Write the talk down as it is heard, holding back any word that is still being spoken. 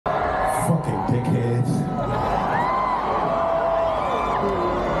Fucking dickheads.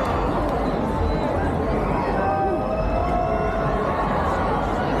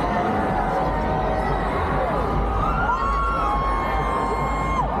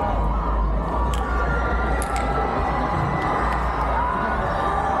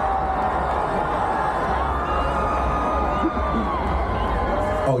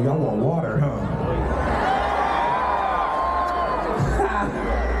 Oh, y'all want water, huh?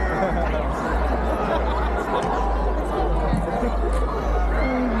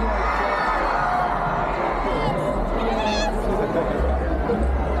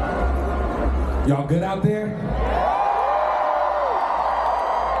 Y'all good out there?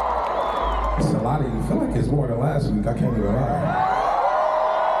 It's a lot of you. I feel like it's more than last week. I can't even lie.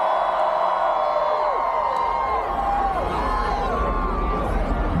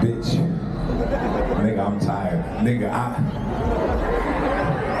 Bitch. Nigga, I'm tired. Nigga,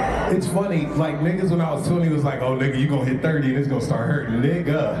 It's funny, like niggas when I was 20 was like, oh nigga, you gonna hit 30 and it's gonna start hurting.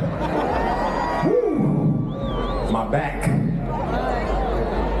 Nigga. Woo. My back.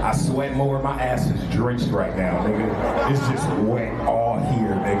 I sweat more, my ass is drenched right now, nigga. It's just wet all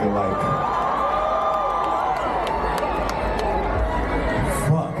here, nigga, like.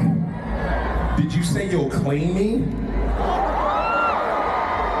 Fuck. Did you say you'll clean me?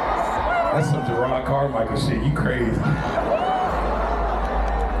 That's some Gerard Carmichael shit, you crazy.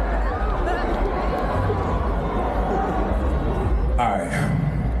 Alright.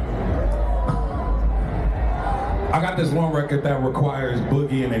 I got this one record that requires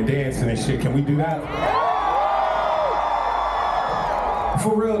boogieing and dancing and shit. Can we do that?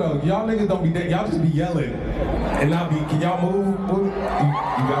 For real though, y'all niggas don't be y'all just be yelling. And I'll be, can y'all move? You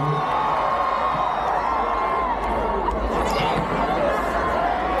got me?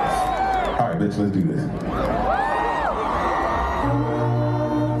 Alright, bitch, let's do this.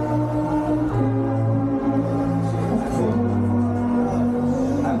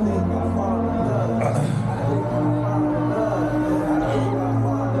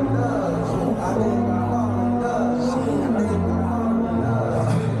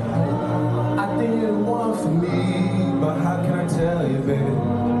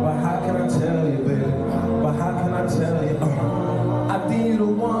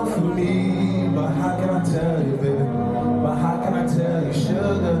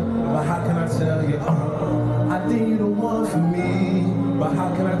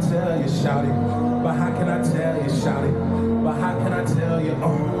 Shout it, but how can I tell you, shout it, but how can I tell you,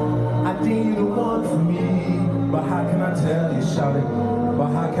 I think you the one for me, but how can I tell you, shout it, but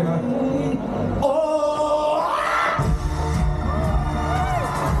how can I,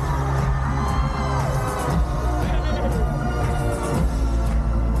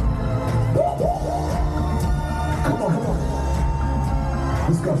 come on,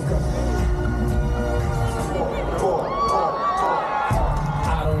 let's go, let's go.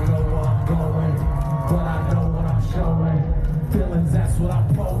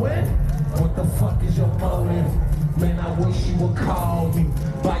 What the fuck is your motive? Man, I wish you would call me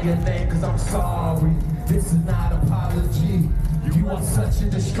by your name, cause I'm sorry. This is not an apology. You are such a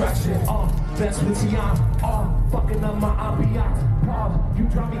distraction. That's what I'm fucking up my ambiance. You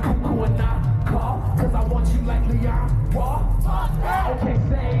drive me cuckoo and I call, cause I want you like Leon. Okay,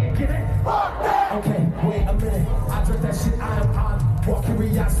 say it, get it? Okay, wait a minute. I drink that shit, I am on. Raw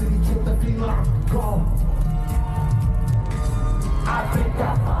curiosity, kill the feline. Gone. I think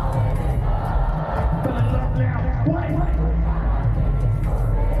I'm fell in love now. Wait.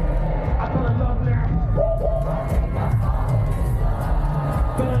 I fell in love now.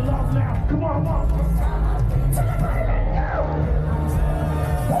 Fell in love now. Come on, come on.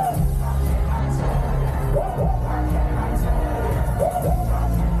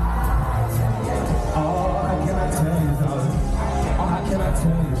 Oh, how can I tell you, darling? Oh, how can I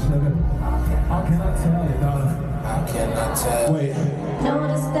tell you, sugar? How can I tell you, darling? How can I tell? Wait.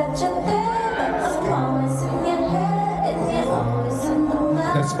 Notice that you're there, but I'm always in your head, and you're always in the mind.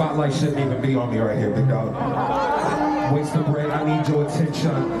 That spotlight shouldn't even be on me right here, big dog. Waste the bread, I need your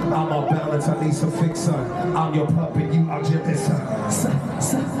attention. I'm off balance, I need some fix, son. I'm your puppet, you are your son.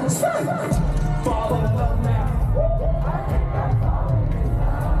 Fall in love now.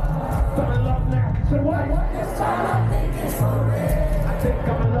 Fall in love now. Say what? This time I think it's for real. I think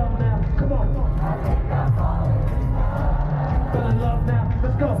I'm in love now. Come on. I think I'm falling. Fell in love now.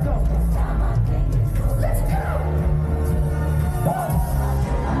 Let's go. Let's go. Let's go.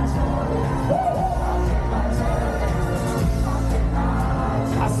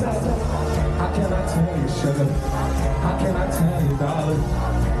 I said, how can I tell you, sugar? How can I tell you, darling?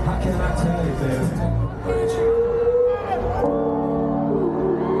 How can I tell you, baby?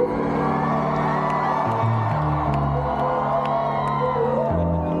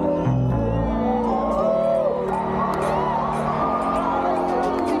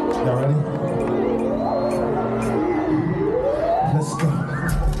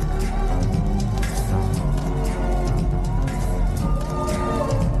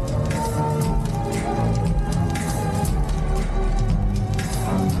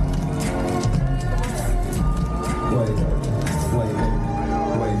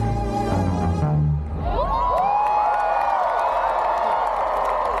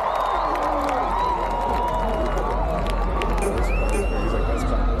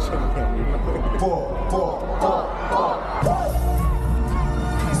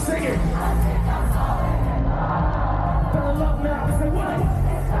 Sing it. Fell in love now. Say what? I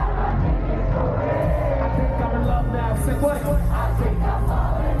think I'm in love now. Say what? I think I'm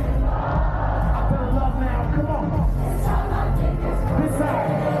falling in love. I fell in love now. Come on. This side.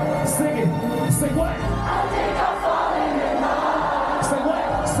 Sing it. Say what? I think I'm falling in love. Say what?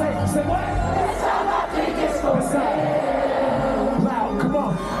 Say what? This time I think it's for real. Loud. Come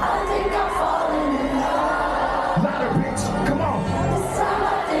on. I think I'm falling in love. Louder, bitch. Come on. This time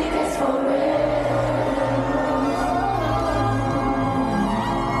I think it's for real.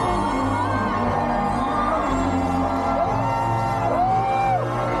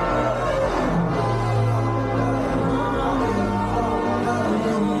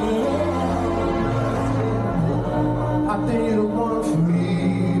 I think you're the one for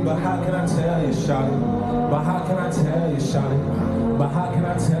me, but how can I tell you, shawty? But how can I tell you, shawty? But how can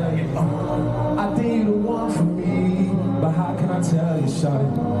I tell you? I think you're the one for me, but how can I tell you,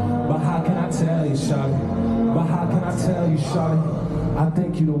 shawty? But how can I tell you, shawty? But how can I tell you, shawty? I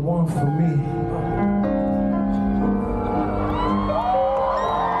think you're the one for me.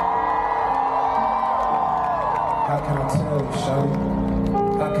 How can I tell you, shawty?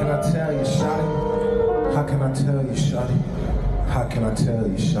 How can I tell you, shawty? How can I tell you, shawty? How can I tell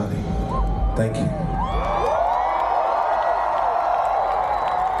you, shawty? Thank you.